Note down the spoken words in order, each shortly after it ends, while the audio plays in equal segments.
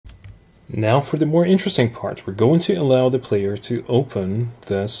Now for the more interesting part, we're going to allow the player to open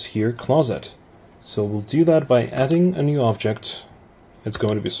this here closet. So we'll do that by adding a new object. It's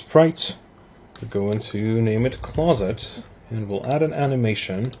going to be sprite. We're going to name it closet, and we'll add an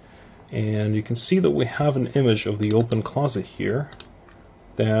animation. And you can see that we have an image of the open closet here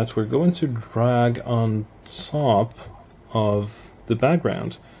that we're going to drag on top of the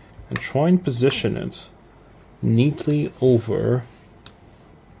background and try and position it neatly over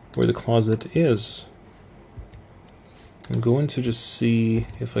where the closet is. I'm going to just see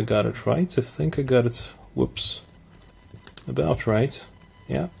if I got it right. I think I got it, whoops, about right.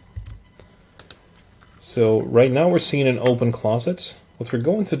 Yeah. So right now we're seeing an open closet. What we're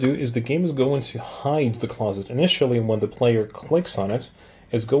going to do is the game is going to hide the closet. Initially, when the player clicks on it,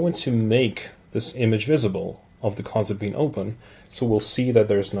 it's going to make this image visible of the closet being open, so we'll see that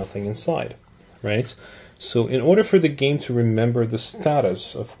there's nothing inside, right? So in order for the game to remember the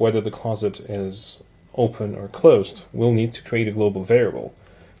status of whether the closet is open or closed, we'll need to create a global variable.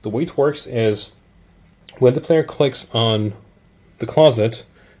 The way it works is when the player clicks on the closet,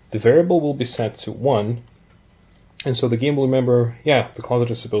 the variable will be set to 1, and so the game will remember, yeah, the closet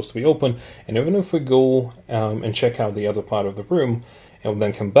is supposed to be open, and even if we go and check out the other part of the room and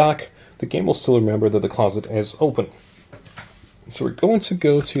then come back, the game will still remember that the closet is open. So we're going to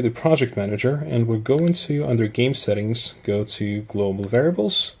go to the project manager, and we're going to, under game settings, go to global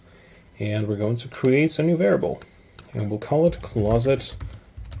variables, and we're going to create a new variable, and we'll call it closet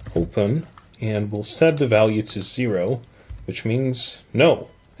open, and we'll set the value to 0, which means no,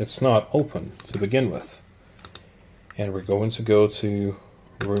 it's not open to begin with. And we're going to go to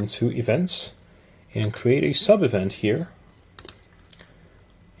room 2 events and create a sub event here,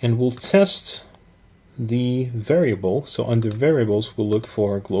 and we'll test the variable. So under variables, we'll look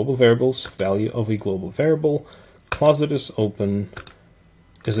for global variables, value of a global variable, closet is open,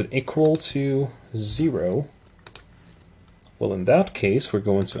 is it equal to 0? Well, in that case, we're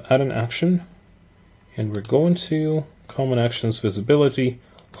going to add an action, and we're going to common actions visibility,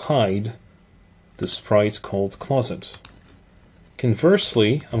 hide the sprite called closet.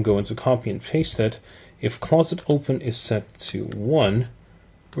 Conversely, I'm going to copy and paste it. If closet open is set to 1,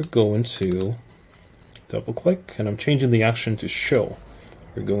 we're going to double click, and I'm changing the action to show.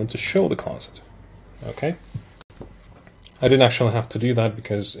 We're going to show the closet. Okay? I didn't actually have to do that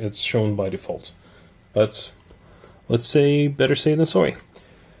because it's shown by default. But let's say better safe than sorry.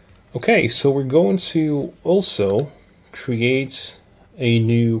 Okay, so we're going to also create a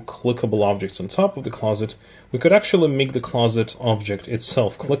new clickable object on top of the closet. We could actually make the closet object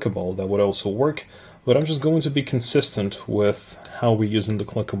itself clickable. That would also work, but I'm just going to be consistent with how we're using the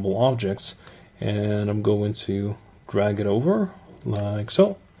clickable objects, and I'm going to drag it over like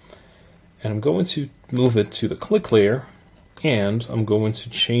so, and I'm going to move it to the click layer, and I'm going to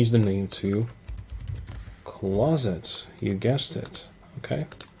change the name to closet. You guessed it. Okay,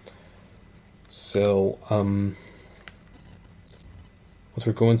 so what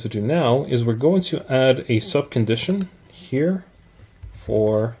we're going to do now is we're going to add a subcondition here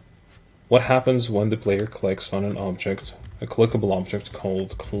for what happens when the player clicks on an object, a clickable object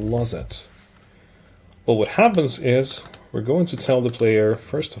called closet. Well, what happens is we're going to tell the player,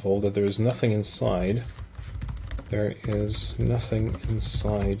 first of all, that there is nothing inside. There is nothing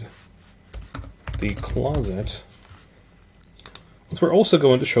inside the closet. But we're also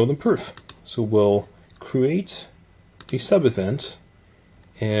going to show them proof. So we'll create a sub-event,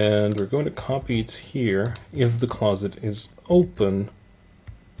 and we're going to copy it here if the closet is open.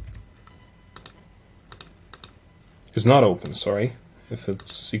 Is not open, sorry. If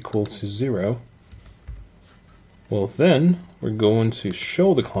it's equal to 0. Well, then we're going to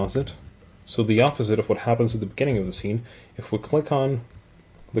show the closet. So the opposite of what happens at the beginning of the scene. If we click on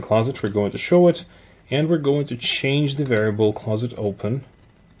the closet, we're going to show it, and we're going to change the variable closet open.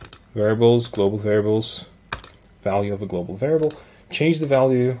 Variables, global variables, value of a global variable. Change the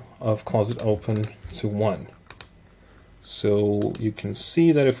value of closet open to 1. So you can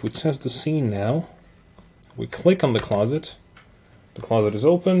see that if we test the scene now, we click on the closet is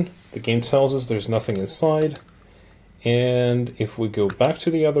open, the game tells us there's nothing inside, and if we go back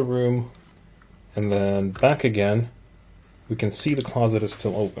to the other room and then back again, we can see the closet is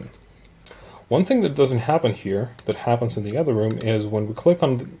still open. One thing that doesn't happen here, that happens in the other room, is when we click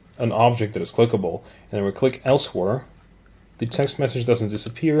on an object that is clickable and then we click elsewhere, the text message doesn't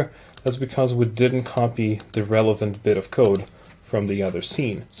disappear. That's because we didn't copy the relevant bit of code from the other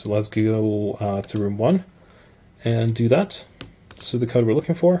scene. So let's go to room 1 and do that. So the code we're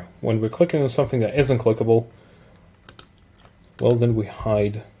looking for, when we're clicking on something that isn't clickable, well, then we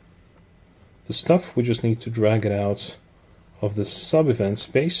hide the stuff. We just need to drag it out of the sub-event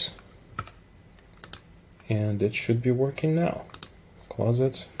space. and it should be working now.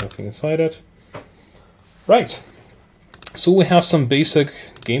 Closet, nothing inside it. Right, so we have some basic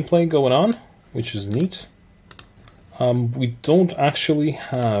gameplay going on, which is neat. We don't actually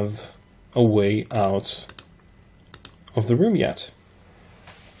have a way out of the room yet.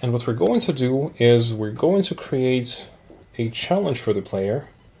 And what we're going to do is we're going to create a challenge for the player,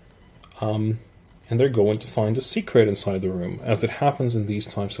 and they're going to find a secret inside the room, as it happens in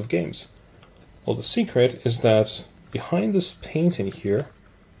these types of games. Well, the secret is that behind this painting here,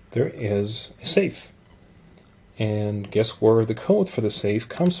 there is a safe. And guess where the code for the safe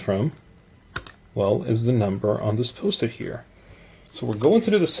comes from? Well, is the number on this post-it here. So we're going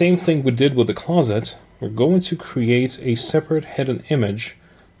to do the same thing we did with the closet. We're going to create a separate hidden image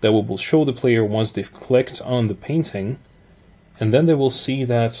that will show the player once they've clicked on the painting, and then they will see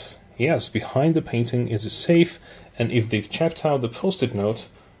that, yes, behind the painting is a safe, and if they've checked out the post-it note,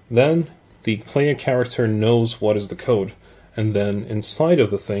 then the player character knows what is the code, and then inside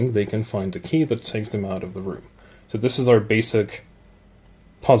of the thing they can find the key that takes them out of the room. So this is our basic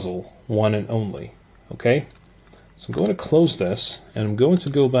puzzle, one and only. Okay? So I'm going to close this, and I'm going to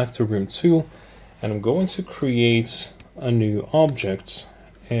go back to room 2, and I'm going to create a new object,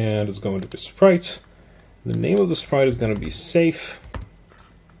 and it's going to be sprite. The name of the sprite is going to be safe,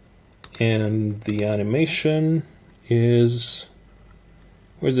 and the animation is,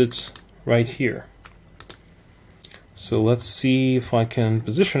 where is it? Right here. So let's see if I can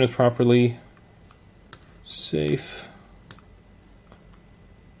position it properly. Safe.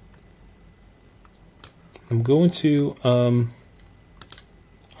 I'm going to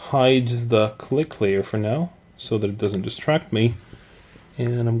hide the click layer for now so that it doesn't distract me,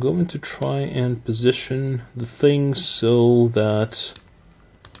 and I'm going to try and position the thing so that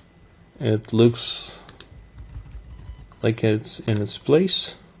it looks like it's in its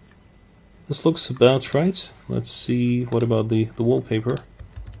place. This looks about right. Let's see, what about the wallpaper?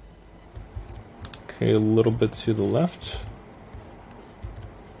 Okay, a little bit to the left.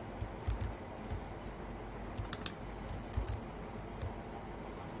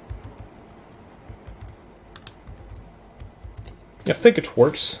 I think it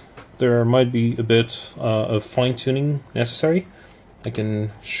works. There might be a bit of fine-tuning necessary. I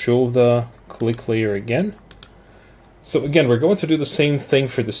can show the click layer again. So again, we're going to do the same thing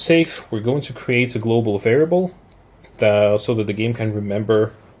for the safe. We're going to create a global variable so that the game can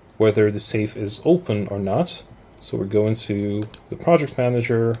remember whether the safe is open or not. So we're going to the project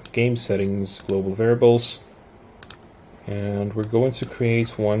manager, game settings, global variables, and we're going to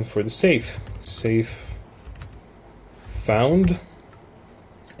create one for the safe. Safe found.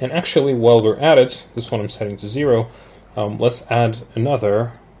 And actually, while we're at it, this one I'm setting to 0, let's add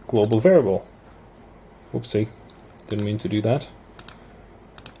another global variable. Whoopsie, didn't mean to do that.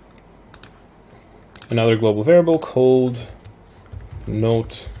 Another global variable called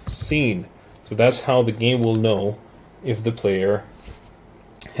note seen. So that's how the game will know if the player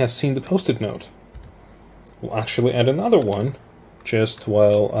has seen the post-it note. We'll actually add another one just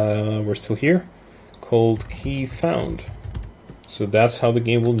while we're still here, called key found. So that's how the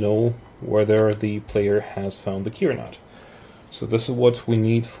game will know whether the player has found the key or not. So this is what we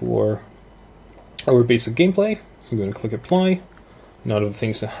need for our basic gameplay. So I'm going to click apply. None of the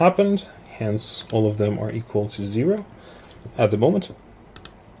things that happened, hence all of them are equal to 0 at the moment.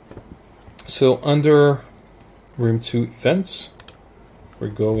 So under room 2 events, we're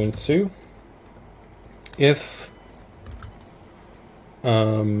going to if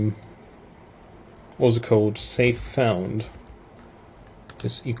what was the code? Safe found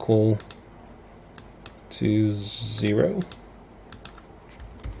is equal to 0.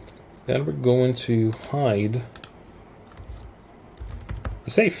 Then we're going to hide the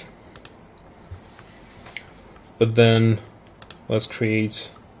safe. But then let's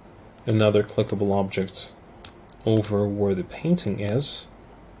create another clickable object over where the painting is.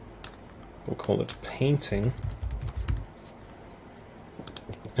 We'll call it painting.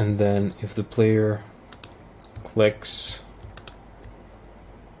 And then if the player clicks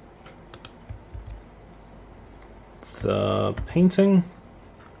the painting,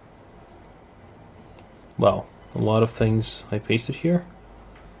 well, a lot of things I pasted here,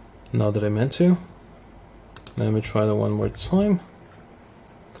 not that I meant to. Let me try that one more time.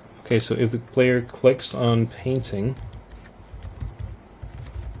 Okay, so if the player clicks on painting,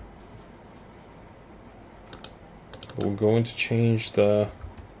 we're going to change the...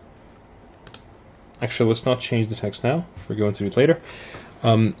 Actually, let's not change the text now. We're going to do it later.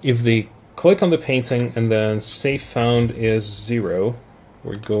 If they click on the painting and then safe found is 0,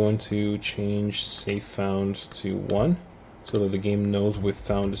 we're going to change safe found to 1 so that the game knows we've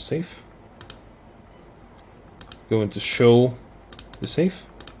found a safe. going to show the safe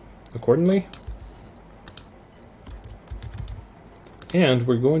accordingly. And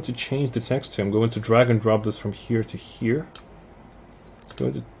we're going to change the text here. I'm going to drag and drop this from here to here. It's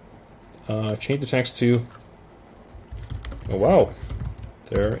going to change the text to, oh wow,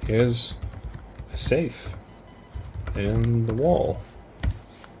 there is a safe in the wall.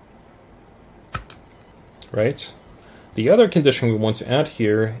 Right? The other condition we want to add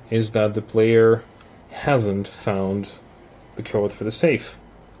here is that the player hasn't found the code for the safe.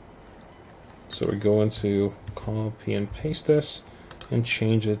 So we're going to copy and paste this and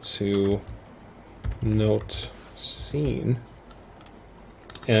change it to note seen.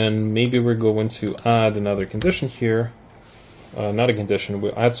 And maybe we're going to add another condition here. Not a condition,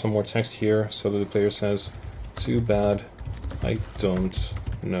 we'll add some more text here so that the player says, too bad, I don't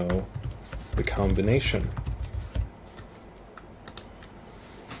know the combination.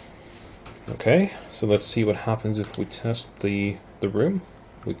 Okay, so let's see what happens if we test the room.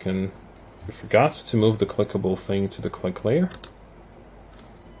 We forgot to move the clickable thing to the click layer.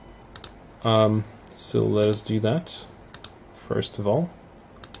 So let us do that first of all.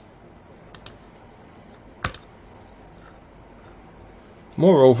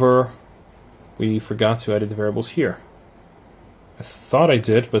 Moreover, we forgot to edit the variables here. I thought I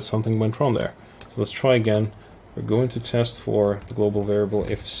did, but something went wrong there. So let's try again. We're going to test for the global variable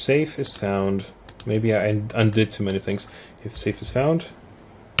if safe is found. Maybe I undid too many things. If safe is found,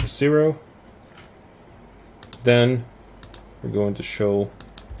 0, then we're going to show,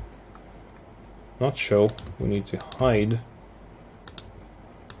 not show, we need to hide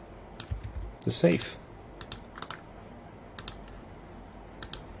the safe.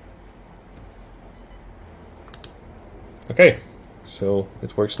 Okay, so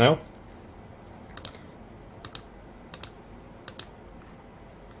it works now.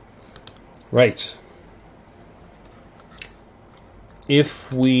 Right.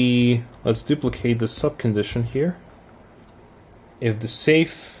 If let's duplicate the subcondition here. If the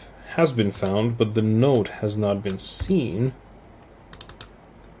safe has been found, but the node has not been seen,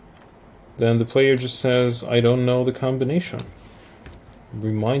 then the player just says, I don't know the combination,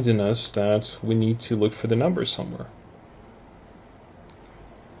 reminding us that we need to look for the number somewhere.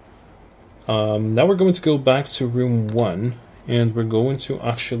 Now we're going to go back to room 1, and we're going to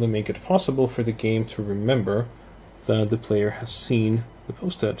actually make it possible for the game to remember that the player has seen the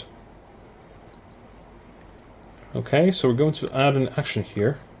post-it. Okay, so we're going to add an action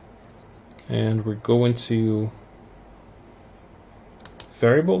here, and we're going to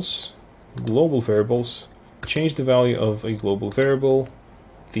variables, global variables, change the value of a global variable.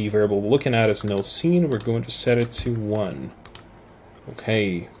 The variable we're looking at is no seen. We're going to set it to 1.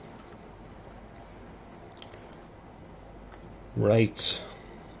 Okay. Right.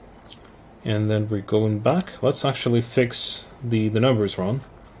 And then we're going back. Let's actually fix the numbers wrong,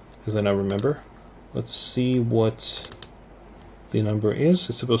 as I now remember. Let's see what the number is.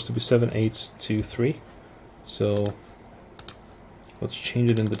 It's supposed to be 7823. So let's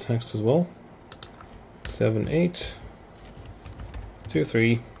change it in the text as well.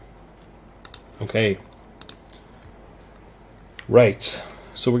 7823. Okay. Right.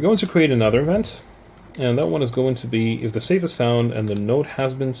 So we're going to create another event. And that one is going to be if the safe is found and the node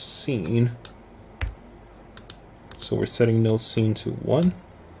has been seen. So we're setting node seen to 1.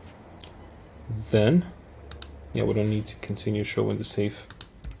 Then, yeah, we don't need to continue showing the safe.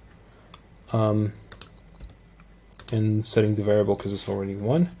 And setting the variable because it's already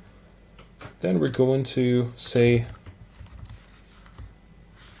 1. Then we're going to say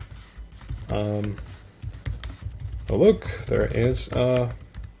oh look, there is a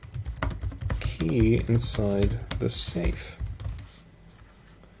key inside the safe.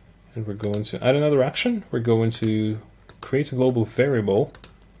 And we're going to add another action. We're going to create a global variable.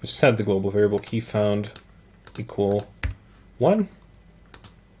 We set the global variable key found equal 1.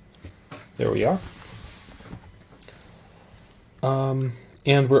 There we are.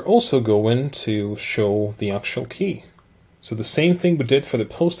 And we're also going to show the actual key. So the same thing we did for the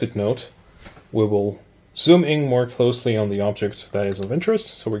post-it note, we will zoom in more closely on the object that is of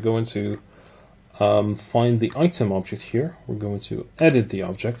interest. So we're going to find the item object here. We're going to edit the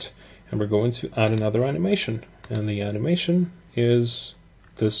object, and we're going to add another animation. And the animation is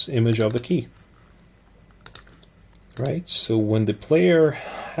this image of the key. Right, so when the player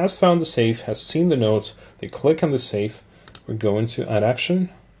has found the safe, has seen the notes, they click on the safe, we're going to add action,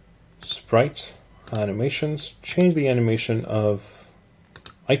 sprite, animations, change the animation of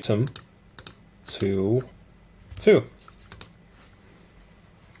item to 2.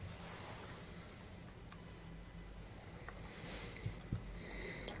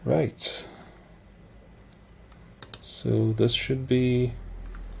 Right. So this should be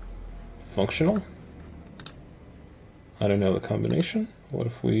functional. I don't know the combination. What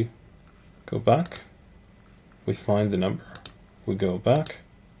if we go back? We find the number. We go back.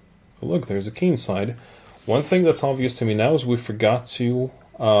 Oh, look, there's a key inside. One thing that's obvious to me now is we forgot to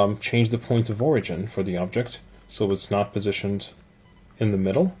change the point of origin for the object, so it's not positioned in the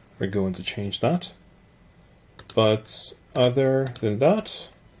middle. We're going to change that. But other than that,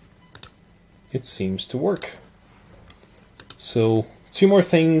 it seems to work. So 2 more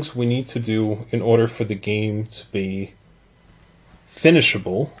things we need to do in order for the game to be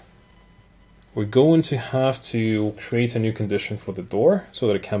finishable. We're going to have to create a new condition for the door so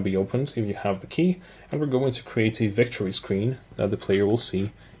that it can be opened if you have the key, and we're going to create a victory screen that the player will see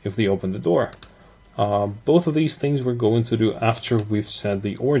if they open the door. Both of these things we're going to do after we've set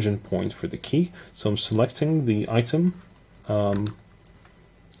the origin point for the key. So I'm selecting the item. I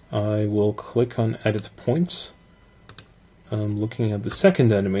will click on Edit Points. I'm looking at the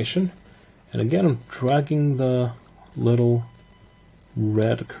second animation, and again I'm dragging the little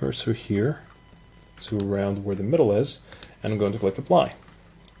red cursor here to around where the middle is, and I'm going to click Apply.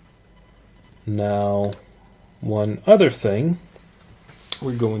 Now, one other thing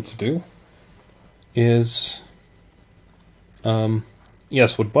we're going to do is,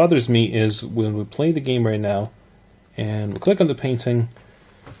 yes, what bothers me is when we play the game right now and we click on the painting,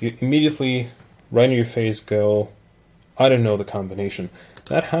 you immediately, right in your face, go, I don't know the combination.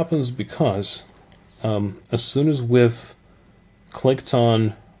 That happens because as soon as we've clicked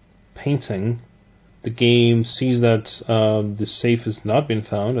on painting, the game sees that the safe has not been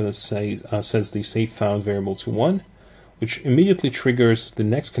found, and it sets the safe found variable to 1, which immediately triggers the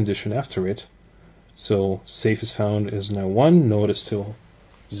next condition after it. So safe is found is now 1, node is still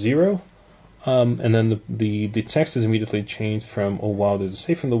 0, and then the text is immediately changed from, oh wow, there's a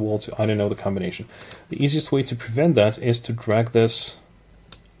safe in the wall, to I don't know the combination. The easiest way to prevent that is to drag this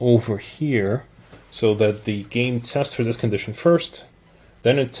over here so that the game tests for this condition first,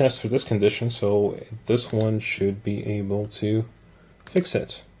 then it tests for this condition, so this one should be able to fix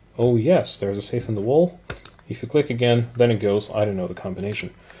it. Oh yes, there's a safe in the wall. If you click again, then it goes, I don't know the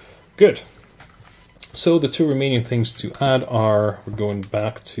combination. Good. So the 2 remaining things to add are, we're going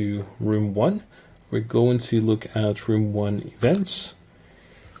back to room 1. We're going to look at room 1 events,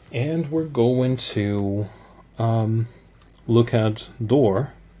 and we're going to look at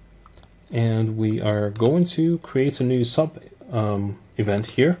door, and we are going to create a new sub event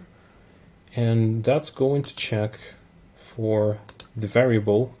here, and that's going to check for the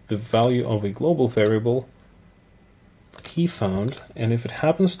variable, the value of a global variable, key found, and if it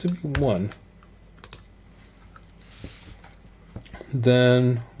happens to be 1,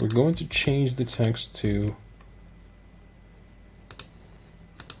 then we're going to change the text to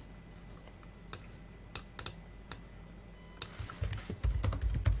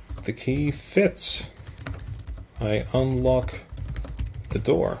the key fits. I unlock the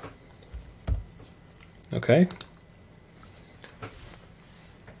door. Okay.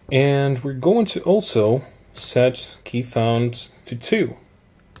 And we're going to also set key found to 2.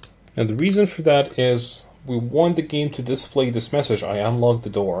 And the reason for that is we want the game to display this message, I unlocked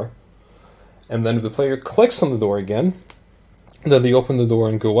the door, and then if the player clicks on the door again, then they open the door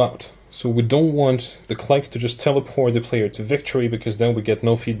and go out. So we don't want the click to just teleport the player to victory, because then we get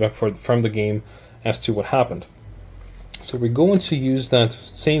no feedback from the game as to what happened. So we're going to use that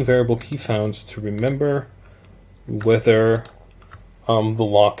same variable key found to remember whether the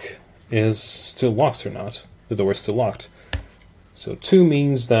lock is still locked or not. The door is still locked. So 2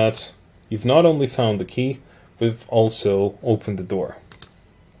 means that you've not only found the key, we've also opened the door.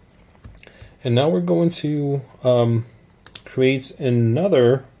 And now we're going to create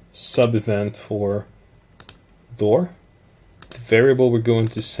another sub-event for door. The variable we're going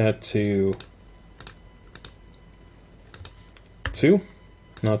to set to 2,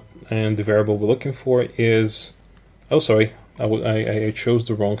 and the variable we're looking for is, oh sorry, I chose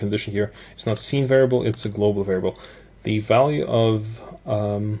the wrong condition here. It's not scene variable, it's a global variable. The value of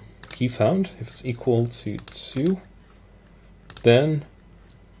key found, if it's equal to 2, then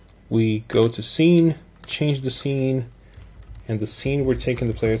we go to scene, change the scene, and the scene we're taking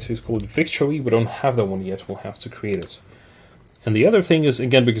the player to is called victory. We don't have that one yet, we'll have to create it. And the other thing is,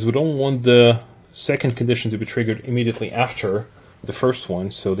 again, because we don't want the second condition to be triggered immediately after the first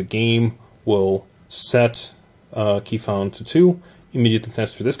one, so the game will set key found to 2, immediately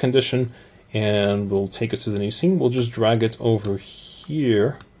test for this condition, and will take us to the new scene. We'll just drag it over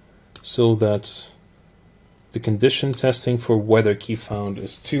here so that the condition testing for whether key found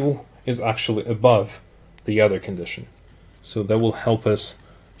is 2 is actually above the other condition. So that will help us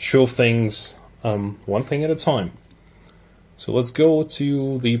show things one thing at a time. So let's go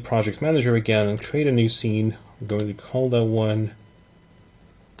to the project manager again and create a new scene. We're going to call that one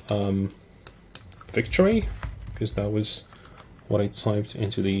Victory, because that was what I typed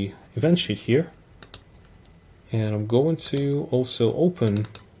into the event sheet here. And I'm going to also open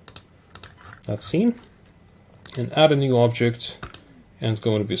that scene and add a new object, and it's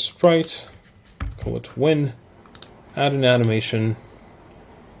going to be a sprite, call it win, add an animation,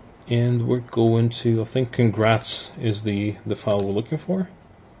 and we're going to, I think congrats is the file we're looking for.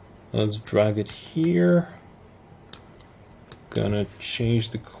 Let's drag it here. Gonna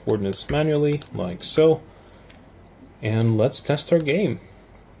change the coordinates manually, like so. And let's test our game,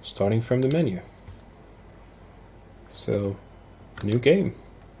 starting from the menu. So, new game.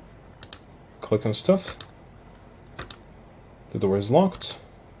 Click on stuff. The door is locked.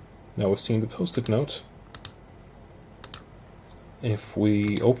 Now we're seeing the post-it note. If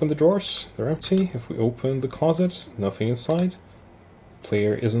we open the drawers, they're empty. If we open the closet, nothing inside.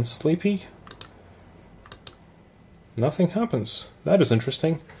 Player isn't sleepy. Nothing happens. That is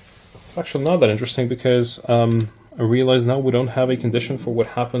interesting. It's actually not that interesting because I realize now we don't have a condition for what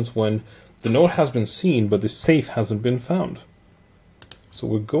happens when the note has been seen but the safe hasn't been found. So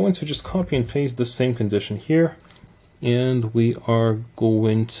we're going to just copy and paste the same condition here, and we are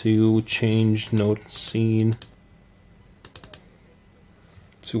going to change note seen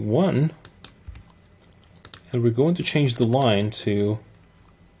to 1, and we're going to change the line to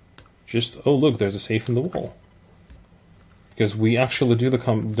just, oh look, there's a safe in the wall. Because we actually do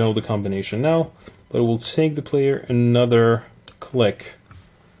know the combination now, but it will take the player another click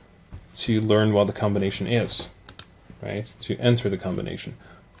to learn what the combination is, right? To enter the combination.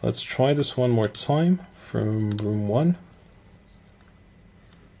 Let's try this one more time from room 1.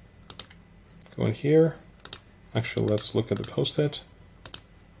 Go in here. Actually, let's look at the post-it.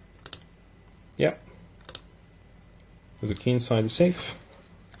 Yep. There's a key inside the safe.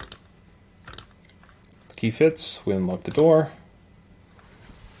 The key fits, we unlock the door,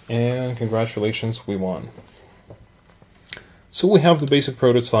 and congratulations, we won. So we have the basic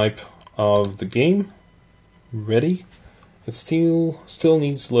prototype of the game ready. It still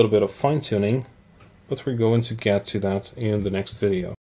needs a little bit of fine-tuning, but we're going to get to that in the next video.